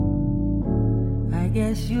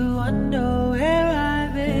guess you wonder where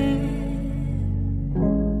I've been.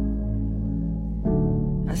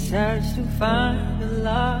 I searched to find the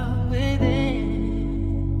love within.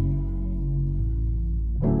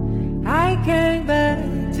 I came back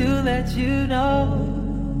to let you know.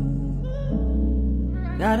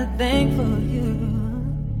 Got a thing for you,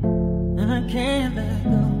 and I can't let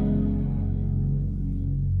go.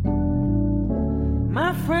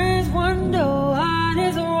 My friends wonder what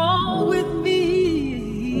is wrong with me.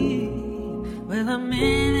 Well, I'm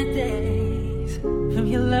many days from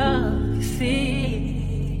your love, you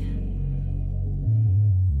see.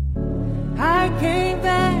 I came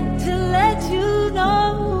back to let you know.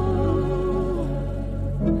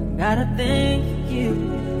 Got a thing for you,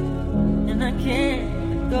 and I can't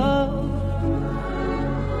let go.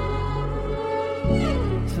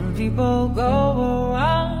 Some people go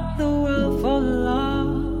around the world for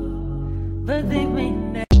love, but they may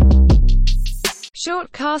never.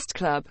 Short Cast Club.